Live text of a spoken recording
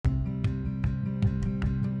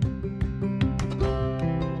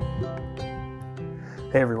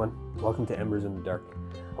Hey everyone, welcome to Embers in the Dark,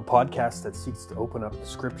 a podcast that seeks to open up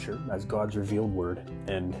Scripture as God's revealed Word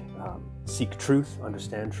and seek truth,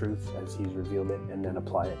 understand truth as He's revealed it, and then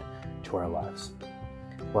apply it to our lives.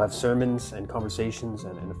 We'll have sermons and conversations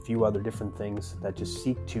and a few other different things that just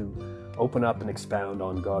seek to open up and expound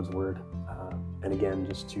on God's Word, and again,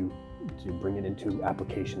 just to bring it into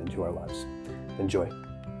application into our lives. Enjoy.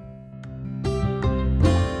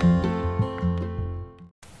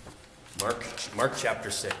 Mark chapter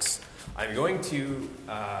 6. I'm going to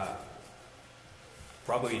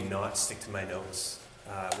probably not stick to my notes.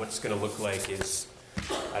 What it's going to look like is,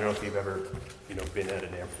 I don't know if you've ever been at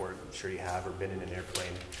an airport. I'm sure you have, or been in an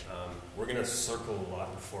airplane. We're going to circle a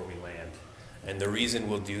lot before we land. And the reason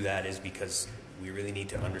we'll do that is because we really need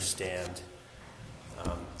to understand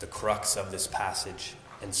the crux of this passage.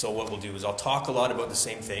 And so what we'll do is I'll talk a lot about the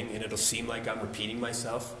same thing, and it'll seem like I'm repeating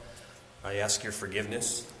myself. I ask your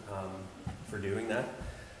forgiveness for doing that,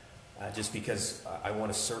 just because I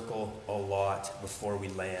want to circle a lot before we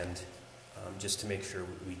land, just to make sure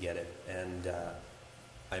we get it. And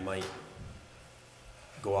I might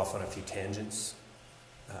go off on a few tangents.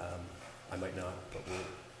 I might not, but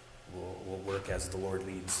we'll work as the Lord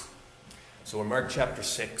leads. So in Mark chapter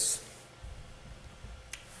 6,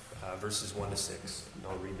 verses 1 to 6, and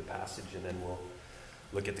I'll read the passage and then we'll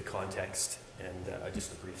look at the context and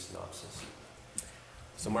just a brief synopsis.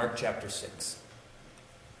 So Mark chapter 6.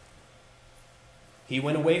 He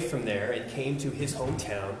went away from there and came to his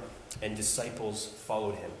hometown, and his disciples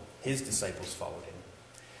followed him.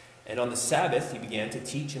 And on the Sabbath he began to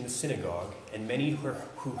teach in the synagogue, and many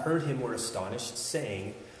who heard him were astonished,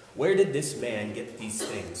 saying, "Where did this man get these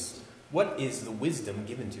things? What is the wisdom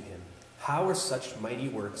given to him? How are such mighty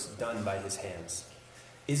works done by his hands?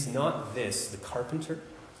 Is not this the carpenter,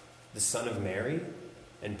 the son of Mary,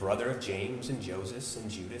 and brother of James and Joseph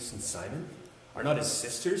and Judas and Simon? Are not his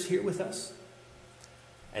sisters here with us?"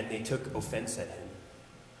 And they took offense at him.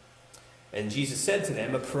 And Jesus said to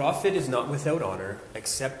them, "A prophet is not without honor,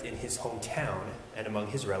 except in his hometown and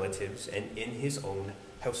among his relatives and in his own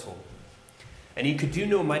household." And he could do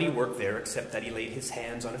no mighty work there, except that he laid his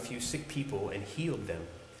hands on a few sick people and healed them.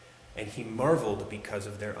 And he marveled because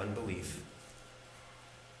of their unbelief.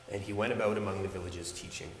 And he went about among the villages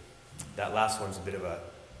teaching. That last one's a bit of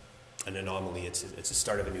an anomaly. It's a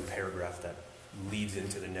start of a new paragraph that leads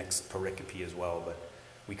into the next pericope as well, but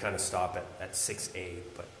we kind of stop at 6a.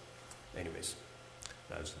 But anyways,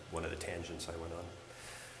 that was one of the tangents I went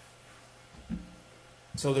on.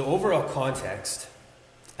 So the overall context,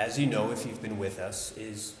 as you know if you've been with us,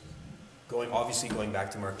 is obviously going back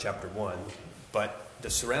to Mark chapter 1, but the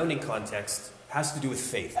surrounding context has to do with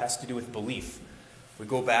faith, has to do with belief. We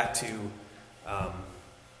go back to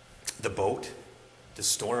the boat, the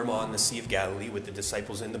storm on the Sea of Galilee with the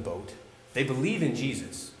disciples in the boat. They believe in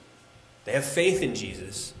Jesus. They have faith in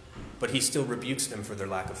Jesus, but he still rebukes them for their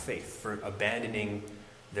lack of faith, for abandoning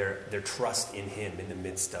their trust in him in the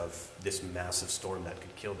midst of this massive storm that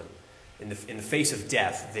could kill them. In the face of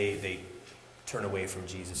death, they turn away from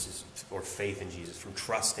Jesus, or faith in Jesus, from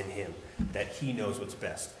trust in him, that he knows what's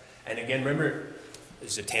best. And again, remember,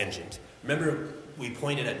 this is a tangent. Remember, we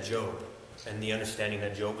pointed at Job and the understanding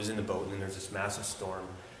that Job was in the boat and there's this massive storm.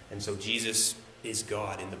 And so Jesus is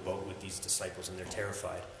God in the boat with these disciples and they're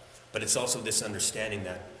terrified. But it's also this understanding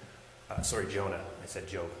that, Jonah. I said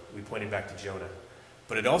Job. We pointed back to Jonah.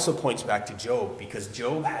 But it also points back to Job because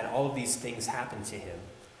Job had all of these things happen to him.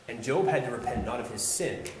 And Job had to repent not of his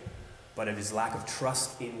sin, but of his lack of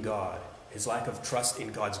trust in God. His lack of trust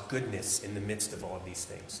in God's goodness in the midst of all of these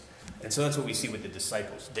things. And so that's what we see with the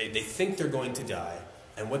disciples. They think they're going to die.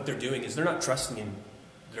 And what they're doing is they're not trusting in,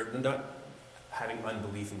 they're not having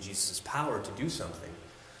unbelief in Jesus' power to do something.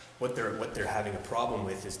 What they're having a problem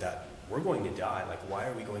with is that we're going to die. Like, why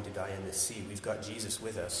are we going to die in this sea? We've got Jesus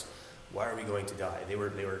with us. Why are we going to die? They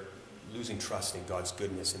were losing trust in God's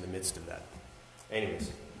goodness in the midst of that.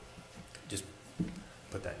 Anyways, just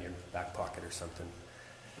put that in your back pocket or something.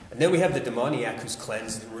 And then we have the demoniac who's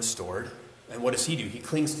cleansed and restored. And what does he do? He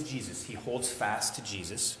clings to Jesus. He holds fast to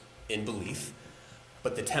Jesus in belief.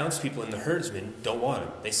 But the townspeople and the herdsmen don't want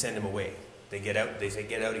him. They send him away. They say,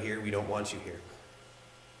 "Get out of here. We don't want you here."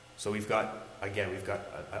 So we've got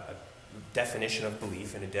a definition of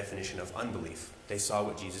belief and a definition of unbelief. They saw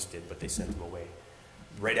what Jesus did, but they sent him away.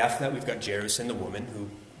 Right after that, we've got Jairus and the woman who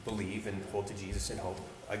believe and hold to Jesus in hope.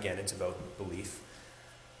 Again, it's about belief.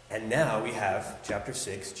 And now we have, chapter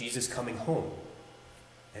 6, Jesus coming home.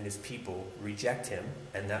 And his people reject him,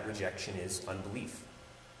 and that rejection is unbelief.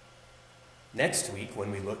 Next week,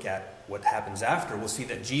 when we look at what happens after, we'll see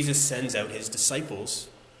that Jesus sends out his disciples,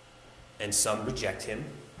 and some reject him,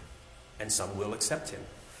 and some will accept him.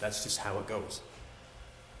 That's just how it goes.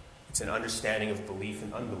 It's an understanding of belief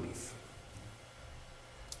and unbelief.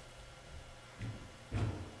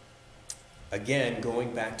 Again,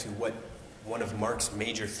 going back to what one of Mark's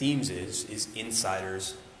major themes is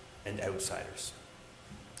insiders and outsiders.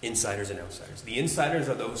 Insiders and outsiders. The insiders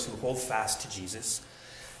are those who hold fast to Jesus,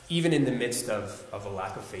 even in the midst of a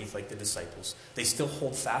lack of faith, like the disciples. They still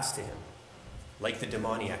hold fast to him, like the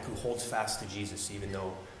demoniac who holds fast to Jesus, even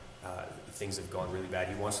though things have gone really bad.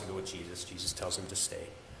 He wants to go with Jesus. Jesus tells him to stay.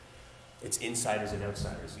 It's insiders and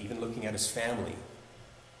outsiders. Even looking at his family,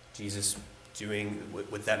 Jesus doing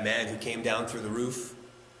with that man who came down through the roof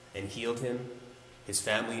and healed him. His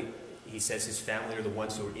family, he says his family are the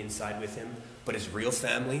ones who are inside with him, but his real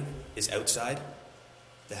family is outside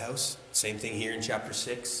the house. Same thing here in chapter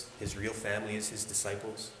 6. His real family is his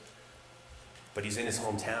disciples. But he's in his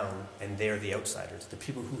hometown, and they are the outsiders. The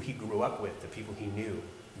people who he grew up with, the people he knew,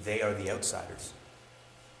 they are the outsiders.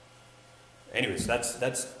 Anyways,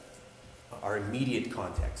 that's our immediate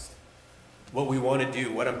context. What we want to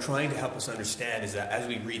do, what I'm trying to help us understand is that as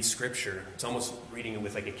we read Scripture, it's almost reading it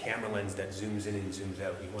with like a camera lens that zooms in and zooms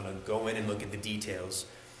out. You want to go in and look at the details,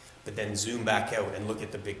 but then zoom back out and look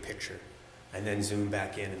at the big picture. And then zoom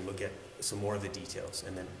back in and look at some more of the details.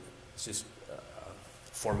 And then it's just a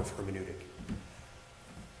form of hermeneutic.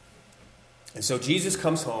 And so Jesus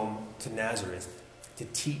comes home to Nazareth to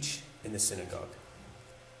teach in the synagogue.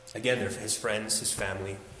 Again, they're his friends, his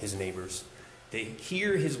family, his neighbors. They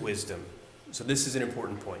hear his wisdom. So this is an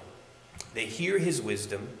important point. They hear his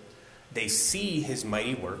wisdom. They see his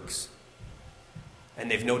mighty works.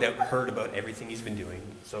 And they've no doubt heard about everything he's been doing.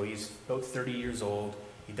 So he's about 30 years old.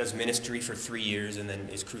 He does ministry for 3 years and then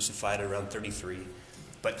is crucified around 33.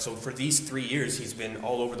 But so for these 3 years, he's been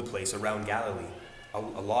all over the place around Galilee. A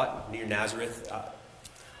lot near Nazareth.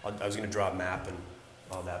 I was going to draw a map and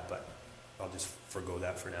all that, but I'll just forgo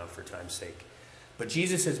that for now for time's sake. But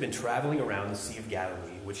Jesus has been traveling around the Sea of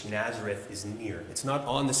Galilee, which Nazareth is near. It's not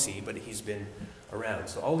on the sea, but he's been around.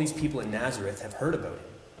 So all these people in Nazareth have heard about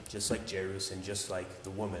him, just like Jairus and just like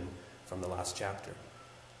the woman from the last chapter.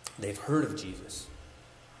 They've heard of Jesus.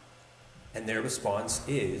 And their response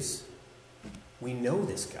is, we know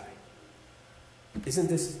this guy. Isn't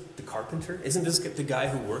this the carpenter? Isn't this the guy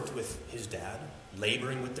who worked with his dad,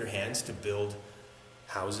 laboring with their hands to build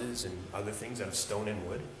houses and other things out of stone and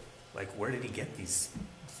wood? Like, where did he get these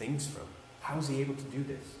things from? How is he able to do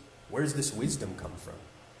this? Where does this wisdom come from?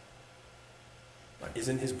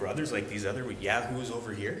 Isn't his brothers like these other yahoos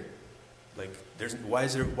over here? Like, why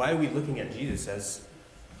are we looking at Jesus as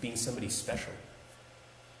being somebody special?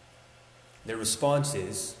 Their response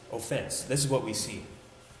is offense. This is what we see.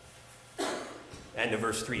 End of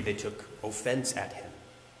verse 3, they took offense at him.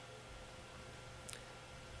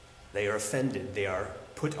 They are offended. They are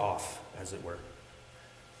put off, as it were.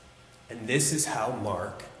 And this is how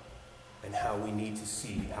Mark, and how we need to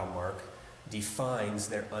see how Mark defines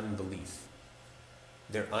their unbelief.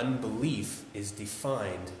 Their unbelief is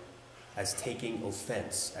defined as taking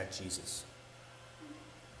offense at Jesus.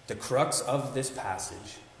 The crux of this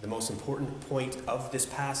passage, the most important point of this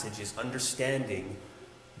passage, is understanding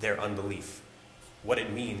their unbelief. What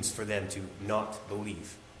it means for them to not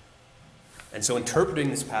believe. And so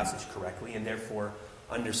interpreting this passage correctly, and therefore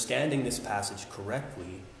understanding this passage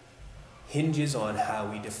correctly, hinges on how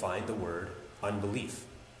we define the word unbelief.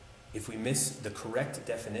 If we miss the correct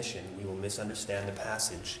definition, we will misunderstand the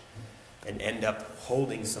passage and end up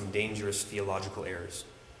holding some dangerous theological errors.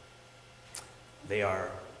 They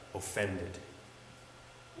are offended.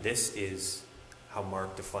 This is how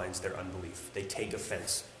Mark defines their unbelief. They take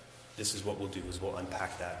offense. This is what we'll do, is we'll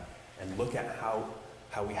unpack that and look at how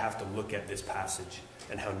we have to look at this passage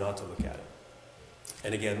and how not to look at it.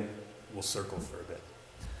 And again, we'll circle for a bit.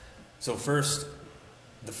 So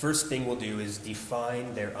the first thing we'll do is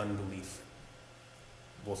define their unbelief.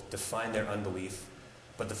 We'll define their unbelief.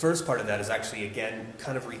 But the first part of that is actually, again,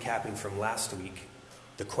 kind of recapping from last week,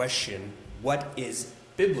 the question, what is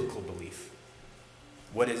biblical belief?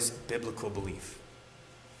 What is biblical belief?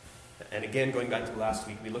 And again, going back to last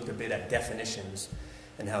week, we looked a bit at definitions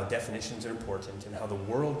and how definitions are important and how the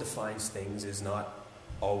world defines things is not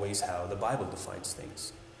always how the Bible defines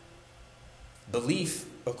things. Belief,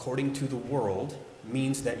 according to the world,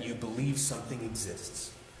 means that you believe something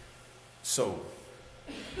exists. So,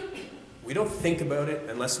 we don't think about it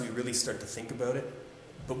unless we really start to think about it.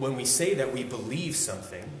 But when we say that we believe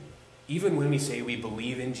something, even when we say we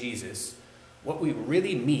believe in Jesus, what we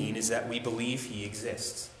really mean is that we believe he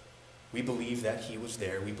exists. We believe that he was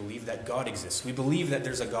there. We believe that God exists. We believe that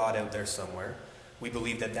there's a God out there somewhere. We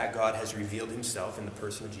believe that God has revealed himself in the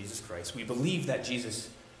person of Jesus Christ. We believe that Jesus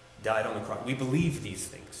died on the cross. We believe these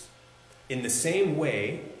things. In the same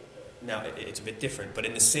way, now it's a bit different, but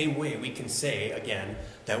in the same way we can say, again,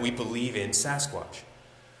 that we believe in Sasquatch.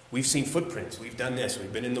 We've seen footprints, we've done this,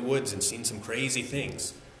 we've been in the woods and seen some crazy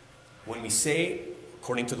things. When we say,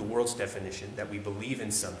 according to the world's definition, that we believe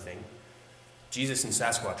in something, Jesus and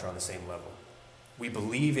Sasquatch are on the same level. We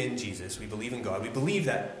believe in Jesus, we believe in God, we believe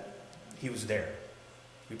that he was there.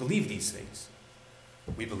 We believe these things.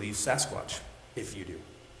 We believe Sasquatch, if you do.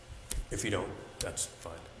 If you don't, that's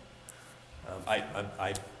fine.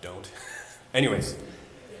 I don't. Anyways,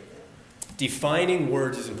 defining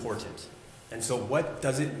words is important. And so what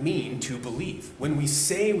does it mean to believe? When we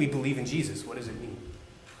say we believe in Jesus, what does it mean?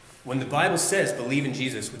 When the Bible says believe in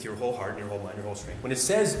Jesus with your whole heart and your whole mind, your whole strength, when it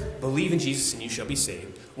says believe in Jesus and you shall be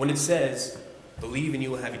saved, when it says believe and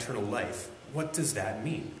you will have eternal life, what does that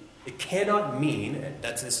mean? It cannot mean, and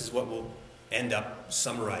this is what we'll end up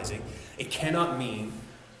summarizing, it cannot mean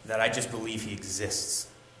that I just believe he exists.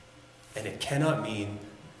 And it cannot mean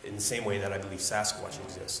in the same way that I believe Sasquatch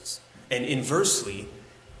exists. And inversely,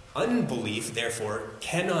 unbelief, therefore,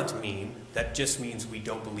 cannot mean that just means we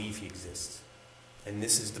don't believe he exists. And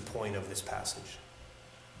this is the point of this passage.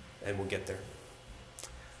 And we'll get there.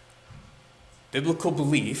 Biblical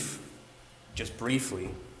belief, just briefly,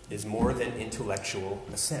 is more than intellectual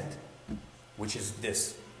assent, which is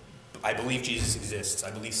this. I believe Jesus exists.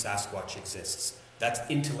 I believe Sasquatch exists. That's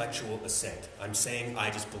intellectual assent. I'm saying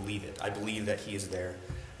I just believe it. I believe that he is there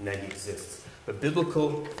and that he exists. But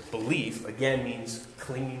biblical belief, again, means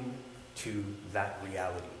clinging to that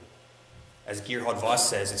reality. As Gerhard Voss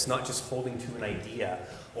says, it's not just holding to an idea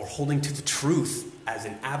or holding to the truth as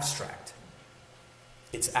an abstract.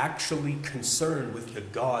 It's actually concerned with the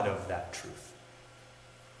God of that truth.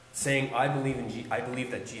 Saying, I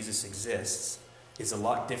believe that Jesus exists is a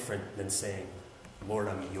lot different than saying, Lord,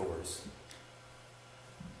 I'm yours.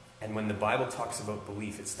 And when the Bible talks about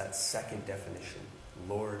belief, it's that second definition.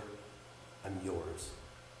 Lord, I'm yours.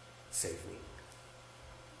 Save me.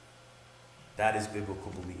 That is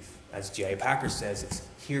biblical belief. As J.I. Packer says, it's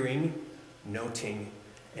hearing, noting,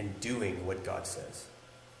 and doing what God says.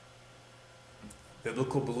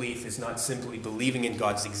 Biblical belief is not simply believing in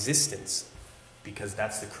God's existence, because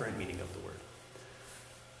that's the current meaning of the word.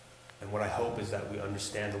 And what I hope is that we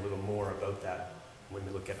understand a little more about that when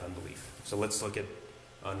we look at unbelief. So let's look at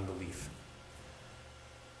unbelief.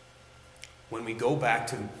 When we go back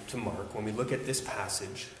to Mark, when we look at this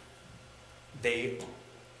passage, they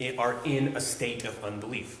are in a state of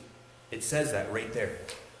unbelief. It says that right there.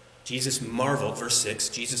 Jesus marveled, verse 6,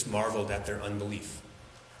 Jesus marveled at their unbelief.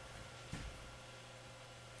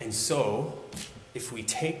 And so, if we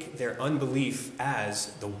take their unbelief as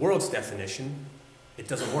the world's definition, it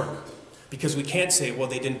doesn't work. Because we can't say, well,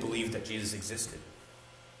 they didn't believe that Jesus existed.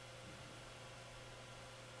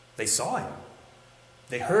 They saw him.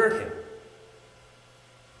 They heard him.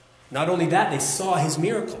 Not only that, they saw his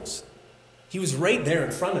miracles. He was right there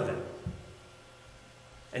in front of them.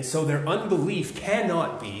 And so their unbelief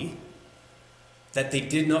cannot be that they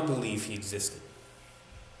did not believe he existed.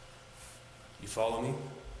 You follow me?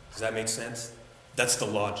 Does that make sense? That's the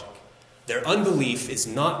logic. Their unbelief is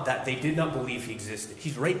not that they did not believe he existed.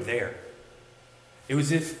 He's right there. It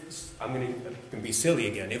was if, I'm going to be silly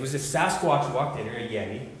again, it was if Sasquatch walked in, or a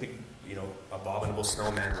Yeti, a abominable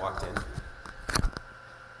snowman walked in,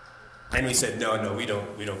 and we said, no, we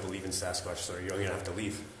don't believe in Sasquatch, so you're going to have to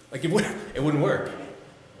leave. Like, it wouldn't work.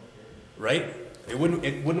 Right? It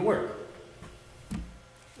wouldn't work.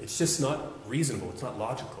 It's just not reasonable. It's not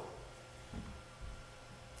logical.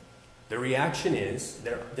 Their reaction is,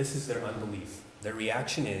 this is their unbelief. Their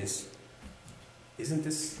reaction is, isn't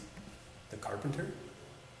this the carpenter?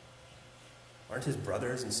 Aren't his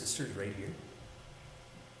brothers and sisters right here?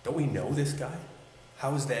 Don't we know this guy?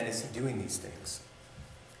 How is he doing these things?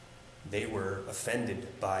 They were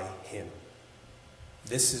offended by him.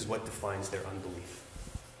 This is what defines their unbelief.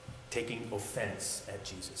 Taking offense at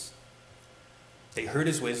Jesus. They heard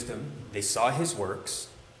his wisdom, they saw his works,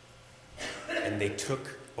 and they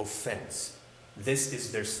took offense. This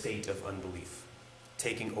is their state of unbelief.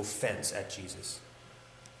 Taking offense at Jesus.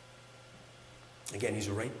 Again, he's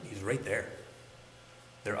right there.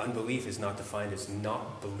 Their unbelief is not defined as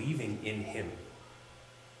not believing in him.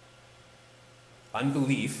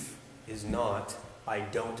 Unbelief is not, I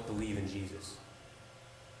don't believe in Jesus.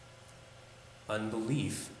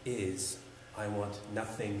 Unbelief is, I want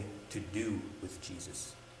nothing to do with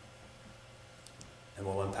Jesus. And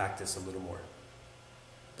we'll unpack this a little more.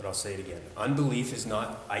 But I'll say it again. Unbelief is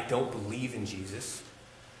not, I don't believe in Jesus.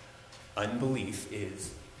 Unbelief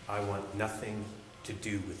is, I want nothing to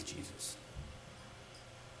do with Jesus.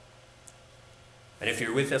 And if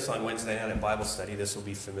you're with us on Wednesday night at Bible study, this will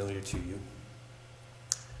be familiar to you.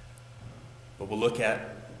 But we'll look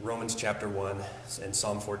at Romans chapter 1 and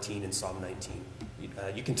Psalm 14 and Psalm 19.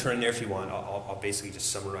 You can turn there if you want. I'll basically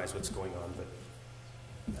just summarize what's going on, but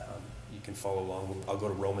you can follow along. I'll go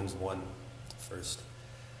to Romans 1 first.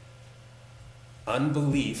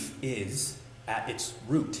 Unbelief is, at its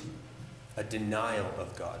root, a denial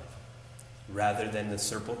of God, rather than the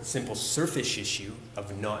simple surface issue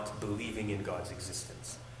of not believing in God's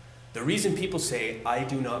existence. The reason people say, I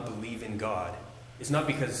do not believe in God, is not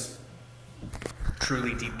because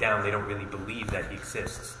truly deep down they don't really believe that he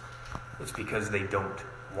exists. It's because they don't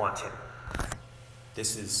want him.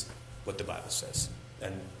 This is what the Bible says.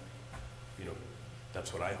 And,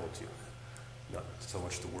 that's what I hold to, not so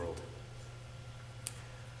much the world.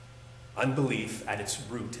 Unbelief at its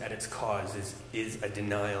root, at its cause, is a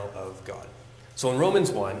denial of God. So in Romans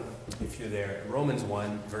 1, if you're there, Romans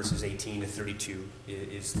 1 verses 18 to 32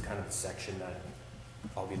 is kind of the section that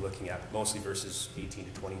I'll be looking at, mostly verses 18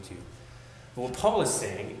 to 22. But what Paul is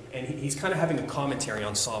saying, and he's kind of having a commentary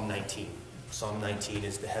on Psalm 19. Psalm 19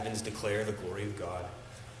 is the heavens declare the glory of God.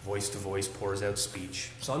 Voice to voice pours out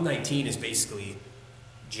speech. Psalm 19 is basically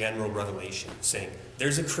general revelation, saying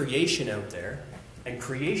there's a creation out there, and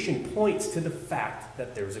creation points to the fact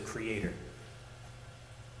that there's a creator.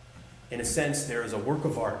 In a sense, there is a work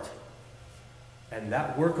of art, and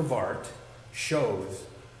that work of art shows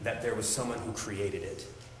that there was someone who created it.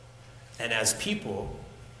 And as people,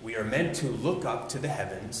 we are meant to look up to the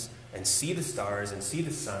heavens and see the stars and see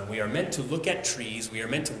the sun. We are meant to look at trees. We are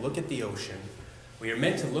meant to look at the ocean. We are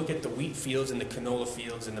meant to look at the wheat fields and the canola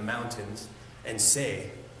fields and the mountains and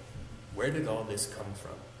say, where did all this come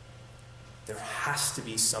from? There has to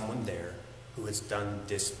be someone there who has done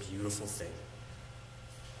this beautiful thing.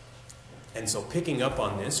 And so picking up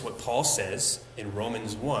on this, what Paul says in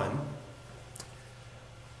Romans 1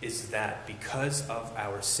 is that because of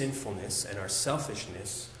our sinfulness and our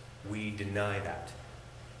selfishness, we deny that.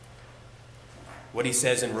 What he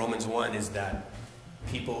says in Romans 1 is that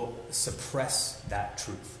people suppress that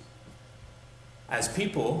truth. As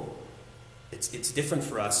people, it's different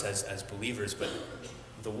for us as believers, but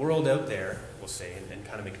the world out there, we'll say, and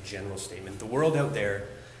kind of make a general statement, the world out there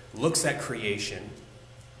looks at creation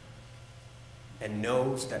and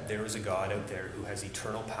knows that there is a God out there who has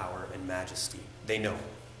eternal power and majesty. They know.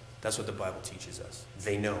 That's what the Bible teaches us.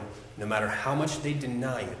 They know. No matter how much they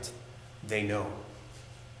deny it, they know.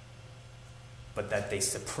 But that they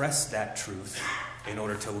suppress that truth in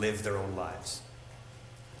order to live their own lives.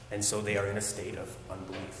 And so they are in a state of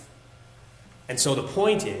unbelief. And so the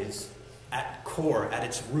point is, at core, at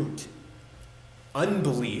its root,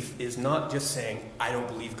 unbelief is not just saying, I don't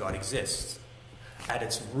believe God exists. At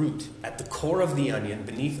its root, at the core of the onion,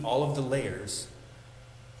 beneath all of the layers,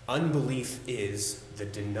 unbelief is the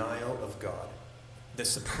denial of God. The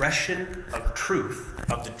suppression of truth,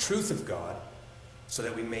 of the truth of God, so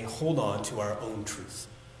that we may hold on to our own truth.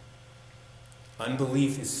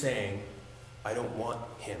 Unbelief is saying, I don't want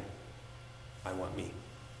him. I want me.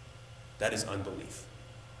 That is unbelief.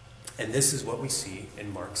 And this is what we see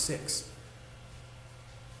in Mark 6.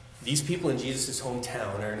 These people in Jesus'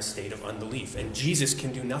 hometown are in a state of unbelief, and Jesus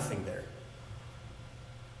can do nothing there.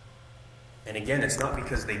 And again, it's not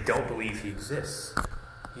because they don't believe he exists.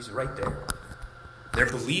 He's right there. Their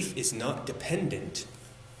belief is not dependent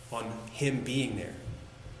on him being there.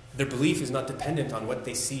 Their belief is not dependent on what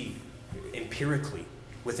they see empirically,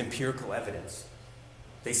 with empirical evidence.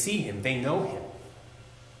 They see him, they know him,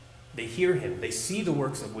 they hear him, they see the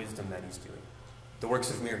works of wisdom that he's doing, the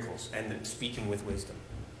works of miracles, and speaking with wisdom.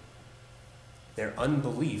 Their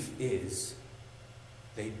unbelief is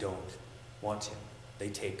they don't want him. They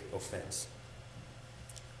take offense.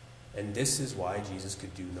 And this is why Jesus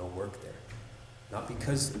could do no work there. Not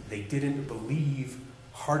because they didn't believe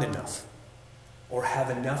hard enough or have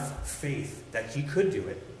enough faith that he could do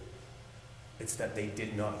it. It's that they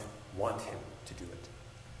did not want him to do it.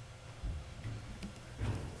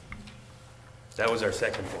 That was our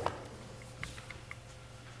second point.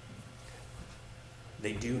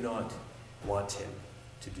 They do not want him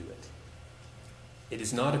to do it. It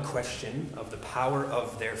is not a question of the power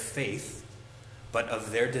of their faith, but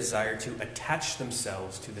of their desire to attach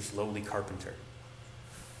themselves to this lowly carpenter.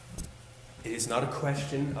 It is not a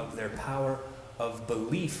question of their power of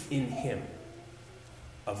belief in him,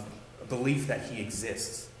 of belief that he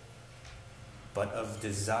exists, but of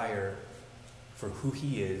desire for who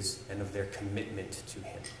he is and of their commitment to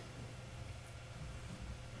him.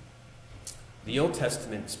 The Old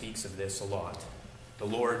Testament speaks of this a lot. The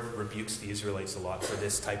Lord rebukes the Israelites a lot for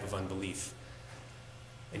this type of unbelief.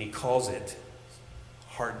 And he calls it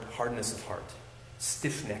hardness of heart.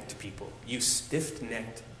 Stiff-necked people. You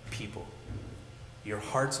stiff-necked people. Your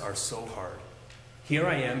hearts are so hard. Here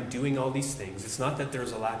I am doing all these things. It's not that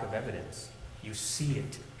there's a lack of evidence. You see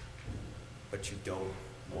it, but you don't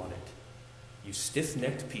want it. You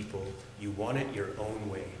stiff-necked people, you want it your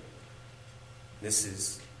own way. This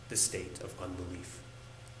is the state of unbelief.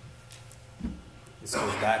 This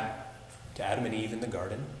goes back to Adam and Eve in the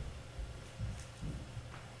garden.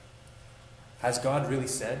 Has God really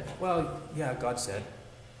said? Well, yeah, God said.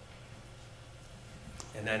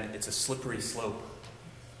 And then it's a slippery slope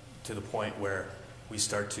to the point where we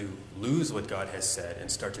start to lose what God has said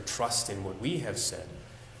and start to trust in what we have said.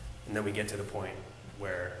 And then we get to the point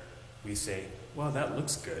where we say, well, that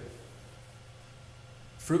looks good.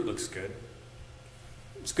 Fruit looks good.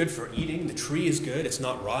 It's good for eating. The tree is good. It's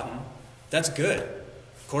not rotten. That's good.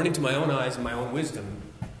 According to my own eyes and my own wisdom,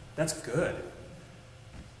 that's good.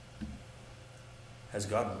 Has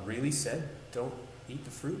God really said, don't eat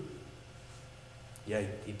the fruit? Yeah,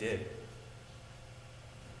 he did.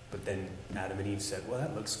 But then Adam and Eve said, well,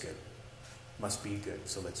 that looks good. Must be good,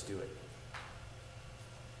 so let's do it.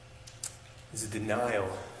 It's a denial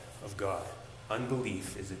of God.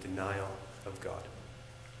 Unbelief is a denial of God.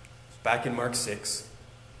 Back in Mark 6,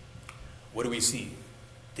 what do we see?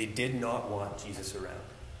 They did not want Jesus around.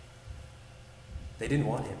 They didn't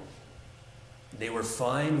want him. They were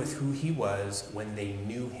fine with who he was when they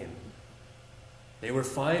knew him. They were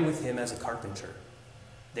fine with him as a carpenter.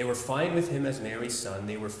 They were fine with him as Mary's son.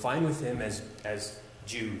 They were fine with him as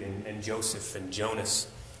Jude and Joseph and Jonas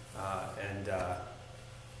and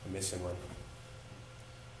I'm missing one.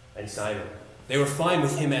 And Simon. They were fine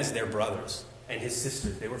with him as their brothers and his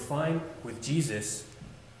sisters. They were fine with Jesus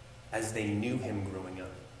as they knew him growing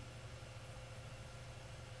up.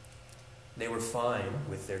 They were fine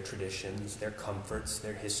with their traditions, their comforts,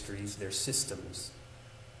 their histories, their systems.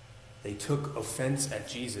 They took offense at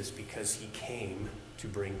Jesus because he came to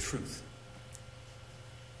bring truth.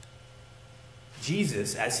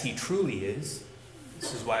 Jesus, as he truly is,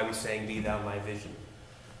 this is why we sang, "Be thou my vision."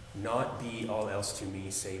 Not be all else to me,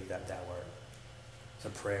 save that thou art. It's a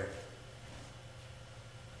prayer.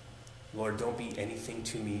 Lord, don't be anything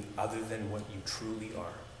to me other than what you truly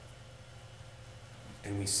are.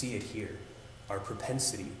 And we see it here. Our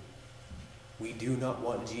propensity. We do not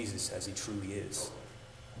want Jesus as he truly is.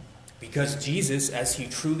 Because Jesus, as he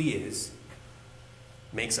truly is,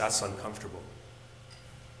 makes us uncomfortable.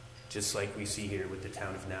 Just like we see here with the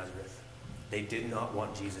town of Nazareth. They did not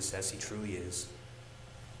want Jesus as he truly is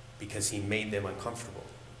because he made them uncomfortable.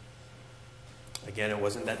 Again, it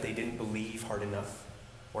wasn't that they didn't believe hard enough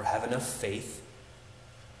or have enough faith.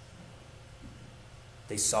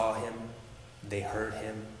 They saw him, they heard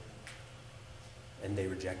him, and they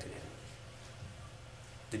rejected him.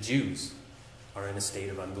 The Jews are in a state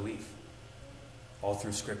of unbelief. All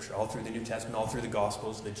through Scripture, all through the New Testament, all through the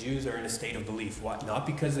Gospels, the Jews are in a state of belief. Why? Not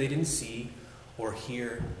because they didn't see or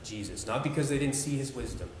hear Jesus. Not because they didn't see his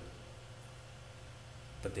wisdom.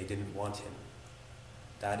 But they didn't want him.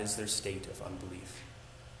 That is their state of unbelief.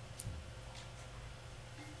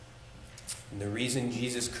 And the reason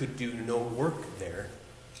Jesus could do no work there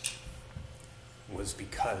was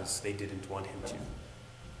because they didn't want him to.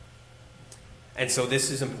 And so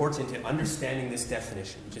this is important in understanding this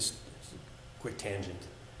definition. Just a quick tangent.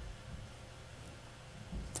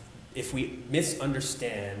 If we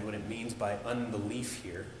misunderstand what it means by unbelief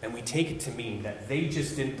here, and we take it to mean that they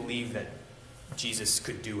just didn't believe that Jesus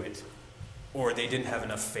could do it, or they didn't have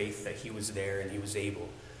enough faith that he was there and he was able,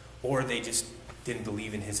 or they just didn't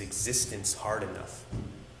believe in his existence hard enough.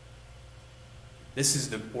 This is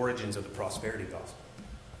the origins of the prosperity gospel.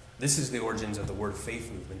 This is the origins of the word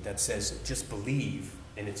faith movement that says, just believe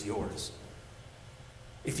and it's yours.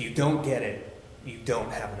 If you don't get it, you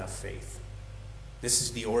don't have enough faith. This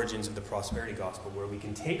is the origins of the prosperity gospel, where we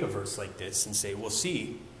can take a verse like this and say, well,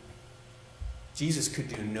 see, Jesus could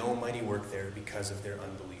do no mighty work there because of their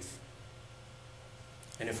unbelief.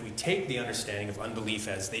 And if we take the understanding of unbelief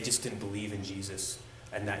as they just didn't believe in Jesus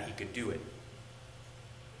and that he could do it,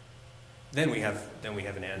 then we have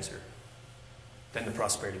an answer. Then the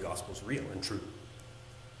prosperity gospel is real and true.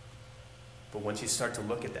 But once you start to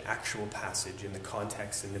look at the actual passage and the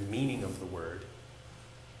context and the meaning of the word,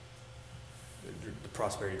 the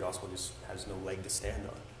prosperity gospel just has no leg to stand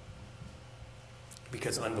on.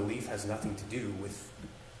 Because unbelief has nothing to do with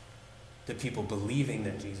the people believing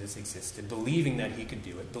that Jesus existed, believing that he could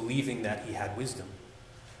do it, believing that he had wisdom.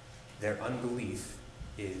 Their unbelief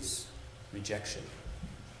is rejection.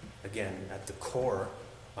 Again, at the core,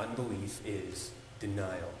 unbelief is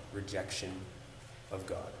denial, rejection of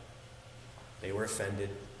God. They were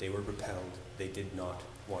offended, they were repelled, they did not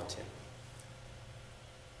want him.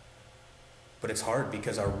 But it's hard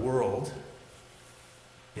because our world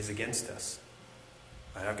is against us.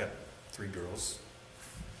 I've got 3 girls.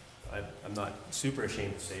 I'm not super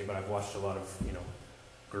ashamed to say, but I've watched a lot of,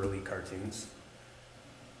 girly cartoons.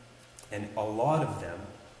 And a lot of them,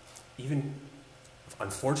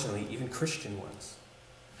 unfortunately, even Christian ones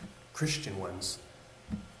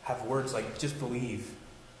have words like, just believe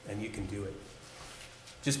and you can do it.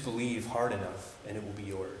 Just believe hard enough and it will be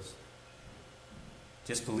yours.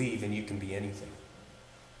 Just believe and you can be anything.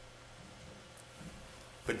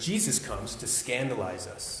 But Jesus comes to scandalize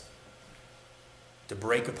us, to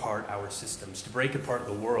break apart our systems, to break apart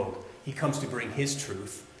the world. He comes to bring his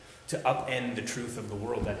truth, to upend the truth of the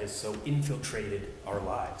world that has so infiltrated our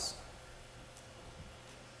lives.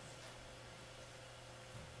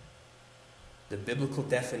 The biblical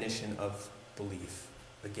definition of belief,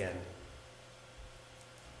 again,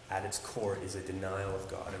 at its core is a denial of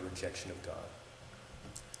God, a rejection of God.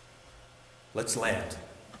 Let's land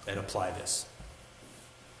and apply this.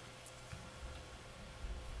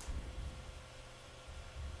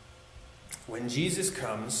 When Jesus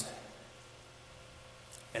comes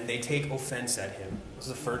and they take offense at him, this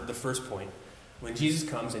is the first point. When Jesus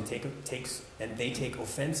comes and they take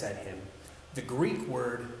offense at him, the Greek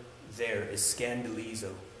word there is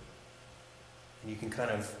scandalizo. And you can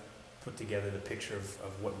kind of put together the picture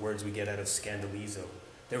of what words we get out of scandalizo.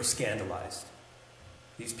 They were scandalized.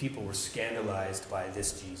 These people were scandalized by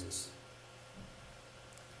this Jesus.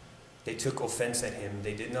 They took offense at him.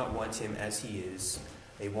 They did not want him as he is.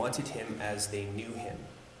 They wanted him as they knew him.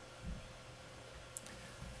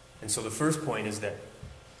 And so the first point is that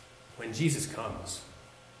when Jesus comes,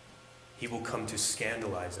 he will come to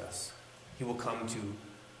scandalize us. He will come to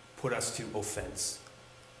put us to offense.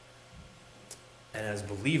 And as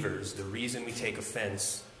believers, the reason we take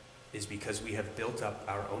offense is because we have built up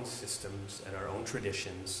our own systems and our own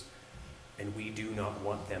traditions, and we do not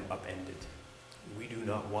want them upended. We do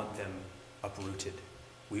not want them uprooted.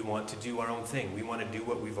 We want to do our own thing. We want to do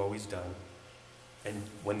what we've always done. And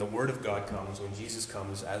when the Word of God comes, when Jesus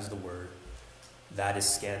comes as the Word,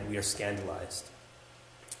 we are scandalized.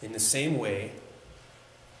 In the same way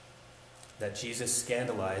that Jesus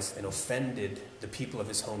scandalized and offended the people of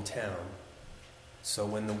his hometown, so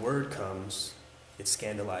when the Word comes, it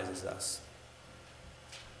scandalizes us.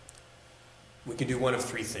 We can do one of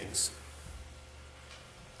 3 things.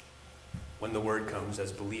 When the Word comes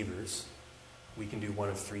as believers, we can do one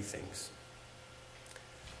of 3 things.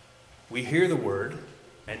 We hear the Word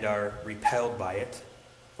and are repelled by it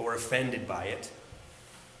or offended by it,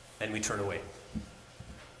 and we turn away.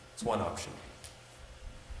 It's one option.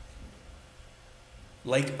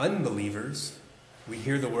 Like unbelievers, we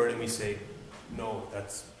hear the Word and we say, no,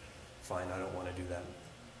 that's fine, I don't want to do that.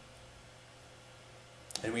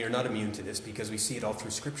 And we are not immune to this because we see it all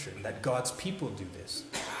through Scripture, that God's people do this.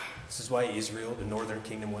 This is why Israel, the northern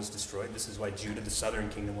kingdom, was destroyed. This is why Judah, the southern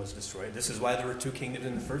kingdom, was destroyed. This is why there were 2 kingdoms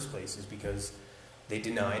in the first place, is because they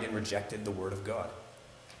denied and rejected the Word of God.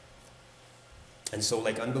 And so,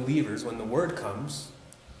 like unbelievers, when the Word comes,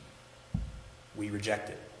 we reject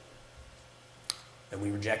it. And we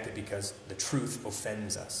reject it because the truth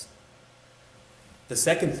offends us. The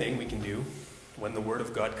second thing we can do when the Word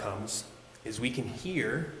of God comes is we can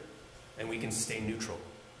hear and we can stay neutral.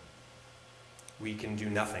 We can do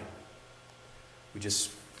nothing. We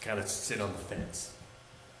just kind of sit on the fence,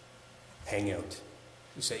 hang out.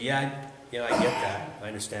 You say, yeah, I get that. I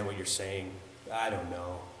understand what you're saying. I don't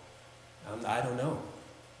know. I don't know.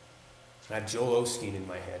 I have Joel Osteen in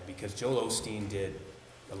my head because Joel Osteen did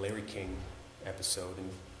a Larry King episode.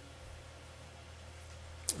 And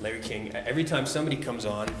Larry King, every time somebody comes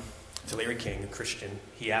on to Larry King, a Christian,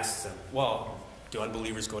 he asks them, well, do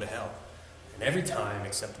unbelievers go to hell? And every time,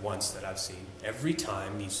 except once that I've seen, every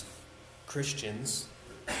time these Christians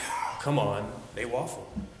come on, they waffle.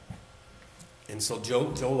 And so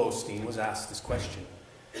Joel Osteen was asked this question.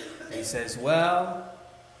 And he says, well,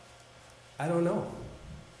 I don't know.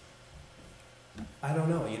 I don't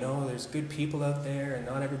know. There's good people out there and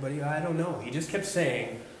not everybody. I don't know. He just kept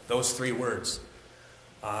saying those 3 words.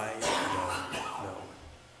 I don't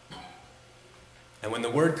know. And when the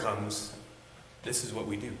Word comes, this is what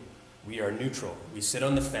we do. We are neutral. We sit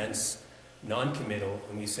on the fence, non-committal,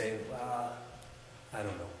 and we say, well, I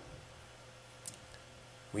don't know.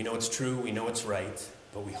 We know it's true, we know it's right,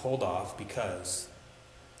 but we hold off because,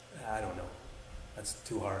 I don't know. That's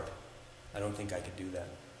too hard. I don't think I could do that.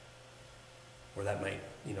 Or that might,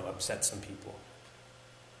 upset some people.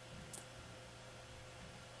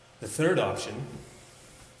 The third option,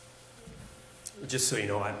 just so you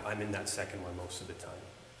know, I'm in that second one most of the time.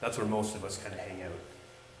 That's where most of us kind of hang out.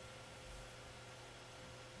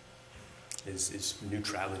 is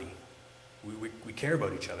neutrality. We care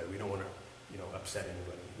about each other. We don't want to, upset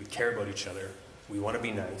anybody. We care about each other. We want to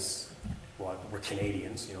be nice. Well, we're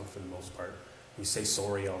Canadians, for the most part. We say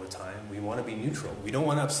sorry all the time. We want to be neutral. We don't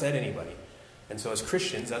want to upset anybody. And so as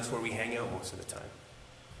Christians, that's where we hang out most of the time.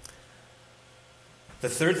 The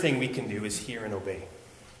third thing we can do is hear and obey.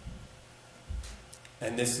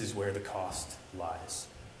 And this is where the cost lies.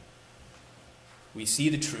 We see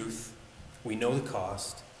the truth, we know the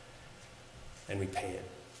cost, and we pay it.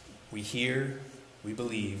 We hear, we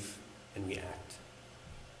believe, and we act.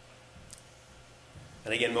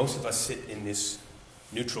 And again, most of us sit in this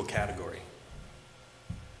neutral category.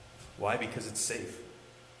 Why? Because it's safe,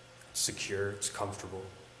 it's secure, it's comfortable.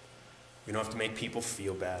 We don't have to make people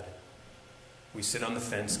feel bad. We sit on the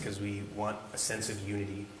fence because we want a sense of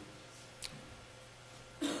unity.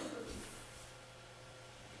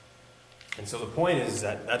 And so the point is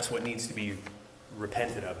that that's what needs to be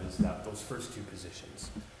repented of, is that those first two positions.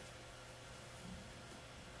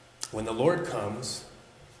 When the Lord comes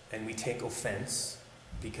and we take offense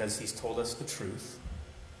because he's told us the truth,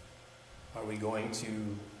 are we going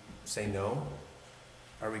to say no?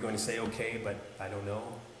 Are we going to say, okay, but I don't know?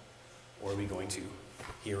 Or are we going to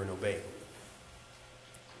hear and obey?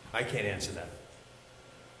 I can't answer that.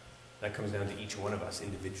 That comes down to each one of us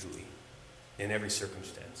individually, in every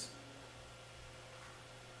circumstance.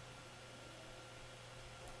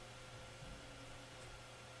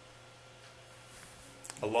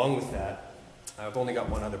 Along with that, I've only got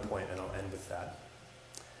one other point, and I'll end with that.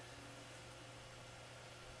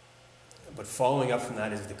 But following up from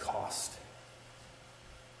that is the cost.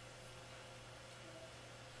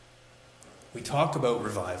 We talk about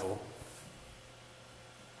revival,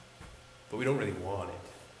 but we don't really want it.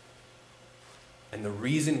 And the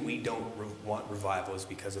reason we don't want revival is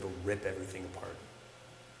because it'll rip everything apart.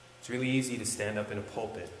 It's really easy to stand up in a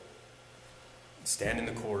pulpit, stand in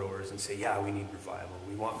the corridors and say, yeah, we need revival.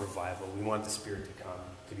 We want revival. We want the Spirit to come,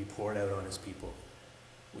 to be poured out on his people.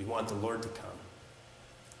 We want the Lord to come.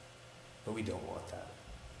 But we don't want that.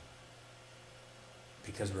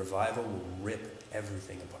 Because revival will rip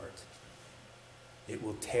everything apart. It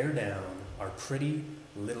will tear down our pretty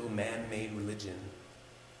little man-made religion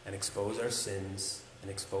and expose our sins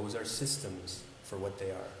and expose our systems for what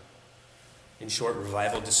they are. In short,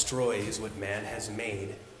 revival destroys what man has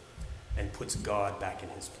made and puts God back in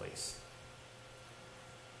his place.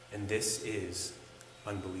 And this is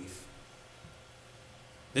unbelief.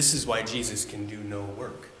 This is why Jesus can do no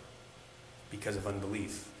work, because of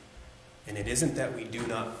unbelief. And it isn't that we do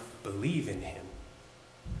not believe in him.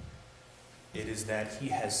 It is that he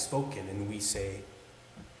has spoken and we say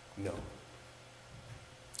no.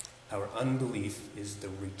 Our unbelief is the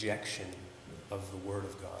rejection of the Word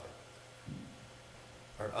of God.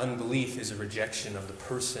 Our unbelief is a rejection of the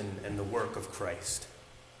person and the work of Christ.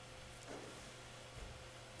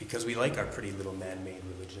 Because we like our pretty little man-made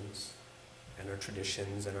religions and our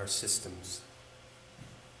traditions and our systems.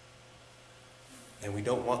 And we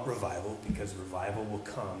don't want revival because revival will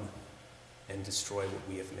come and destroy what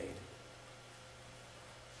we have made.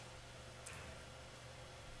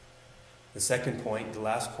 The second point, the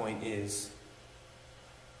last point, is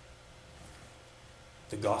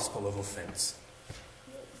the gospel of offense.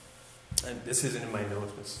 And this isn't in my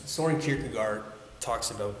notes, but Soren Kierkegaard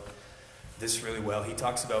talks about this really well. He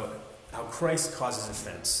talks about how Christ causes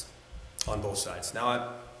offense on both sides.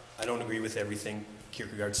 Now, I don't agree with everything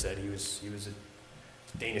Kierkegaard said. He was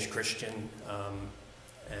a Danish Christian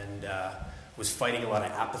and was fighting a lot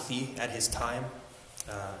of apathy at his time.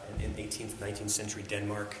 In 18th, 19th century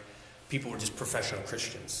Denmark, people were just professional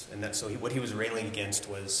Christians. And so what he was railing against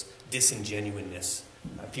was disingenuineness.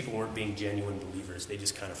 People weren't being genuine believers. They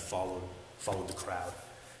just kind of followed the crowd.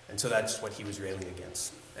 And so that's what he was railing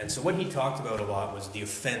against. And so what he talked about a lot was the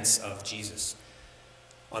offense of Jesus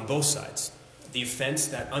on both sides. The offense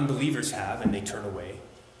that unbelievers have and they turn away,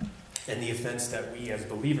 and the offense that we as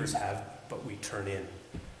believers have but we turn in.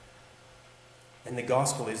 And the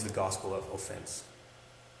gospel is the gospel of offense.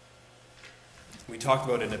 We talked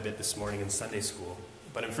about it a bit this morning in Sunday school,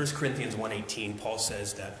 but in 1 Corinthians 1:18, Paul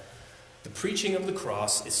says that the preaching of the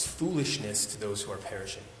cross is foolishness to those who are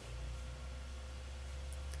perishing.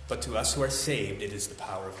 But to us who are saved, it is the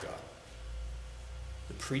power of God.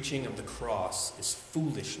 The preaching of the cross is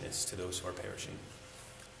foolishness to those who are perishing.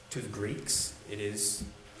 To the Greeks, it is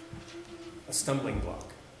a stumbling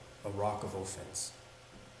block, a rock of offense.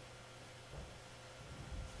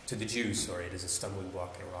 To the Jews, it is a stumbling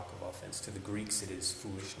block and a rock of offense. To the Greeks, it is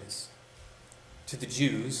foolishness. To the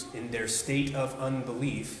Jews, in their state of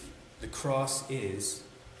unbelief, the cross is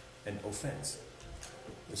an offense,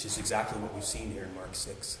 which is exactly what we've seen here in Mark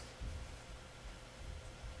 6.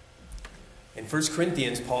 In 1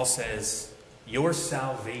 Corinthians, Paul says, your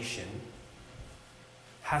salvation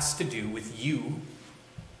has to do with you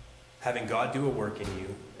having God do a work in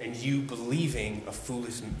you and you believing a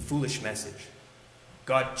foolish message.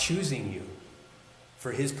 God choosing you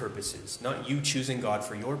for his purposes. Not you choosing God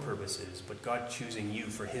for your purposes, but God choosing you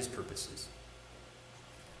for his purposes.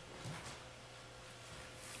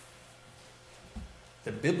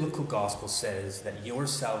 The biblical gospel says that your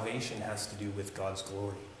salvation has to do with God's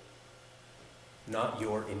glory, not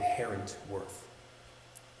your inherent worth.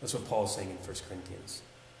 That's what Paul's saying in 1 Corinthians.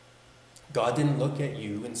 God didn't look at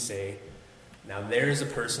you and say, now there's a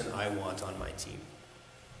person I want on my team.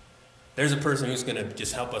 There's a person who's going to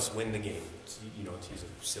just help us win the game. You know, to use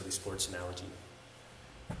a silly sports analogy.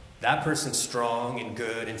 That person's strong and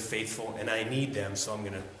good and faithful, and I need them, so I'm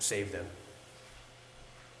going to save them.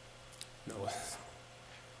 No.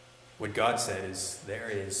 What God said is, there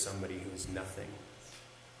is somebody who's nothing.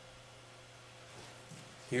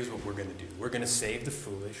 Here's what we're going to do. We're going to save the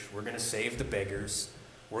foolish. We're going to save the beggars.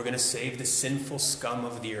 We're going to save the sinful scum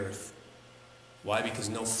of the earth. Why? Because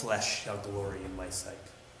no flesh shall glory in my sight.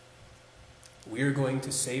 We are going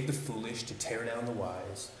to save the foolish to tear down the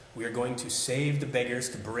wise. We are going to save the beggars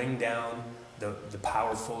to bring down the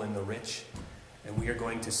powerful and the rich. And we are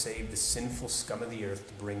going to save the sinful scum of the earth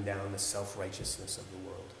to bring down the self-righteousness of the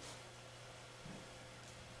world.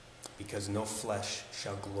 Because no flesh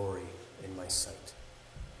shall glory in my sight.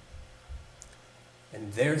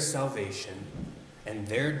 And their salvation and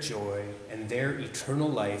their joy and their eternal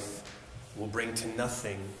life will bring to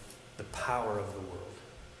nothing the power of the world.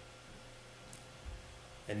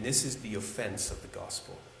 And this is the offense of the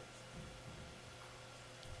gospel.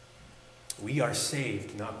 We are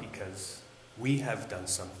saved not because we have done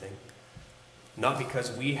something, not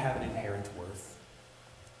because we have an inherent worth,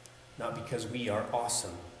 not because we are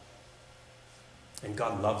awesome, and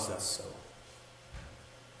God loves us so.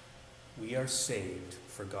 We are saved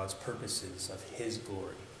for God's purposes of his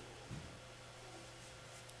glory.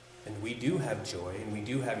 And we do have joy, and we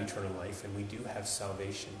do have eternal life, and we do have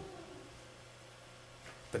salvation.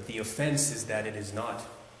 But the offense is that it is not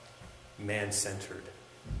man-centered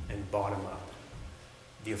and bottom-up.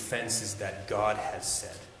 The offense is that God has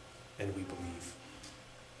said, and we believe.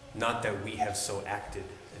 Not that we have so acted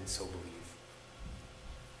and so believe.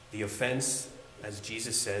 The offense, as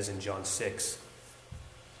Jesus says in John 6,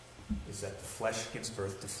 is that the flesh gives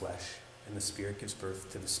birth to flesh, and the Spirit gives birth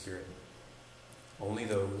to the Spirit. Only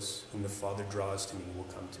those whom the Father draws to me will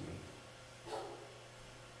come to me.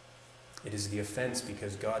 It is the offense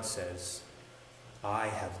because God says, I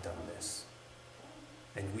have done this.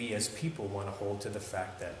 And we as people want to hold to the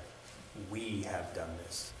fact that we have done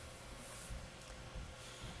this.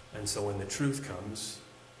 And so when the truth comes,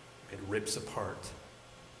 it rips apart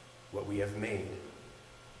what we have made.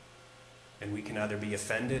 And we can either be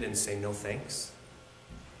offended and say no thanks,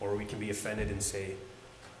 or we can be offended and say,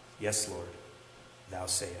 yes, Lord, thou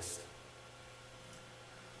sayest.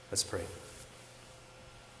 Let's pray.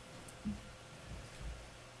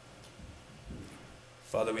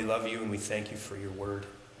 Father, we love you and we thank you for your word.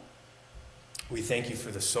 We thank you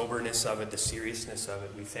for the soberness of it, the seriousness of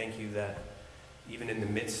it. We thank you that even in the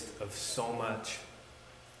midst of so much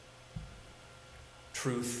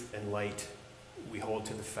truth and light, we hold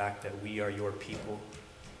to the fact that we are your people.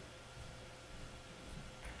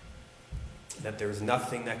 That there is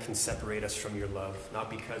nothing that can separate us from your love, not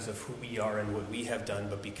because of who we are and what we have done,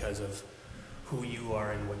 but because of who you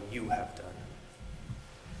are and what you have done.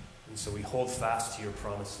 And so we hold fast to your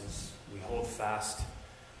promises. We hold fast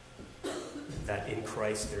that in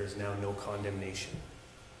Christ there is now no condemnation.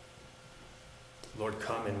 Lord,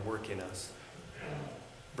 come and work in us.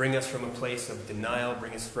 Bring us from a place of denial.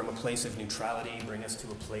 Bring us from a place of neutrality. Bring us to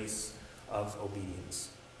a place of obedience.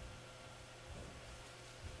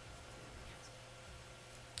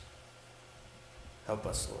 Help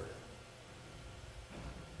us, Lord.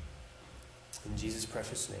 In Jesus'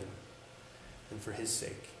 precious name, and for his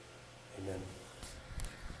sake, amen.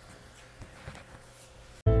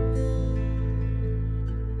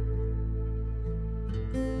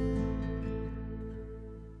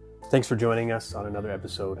 Thanks for joining us on another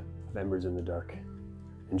episode of Embers in the Dark.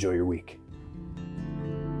 Enjoy your week.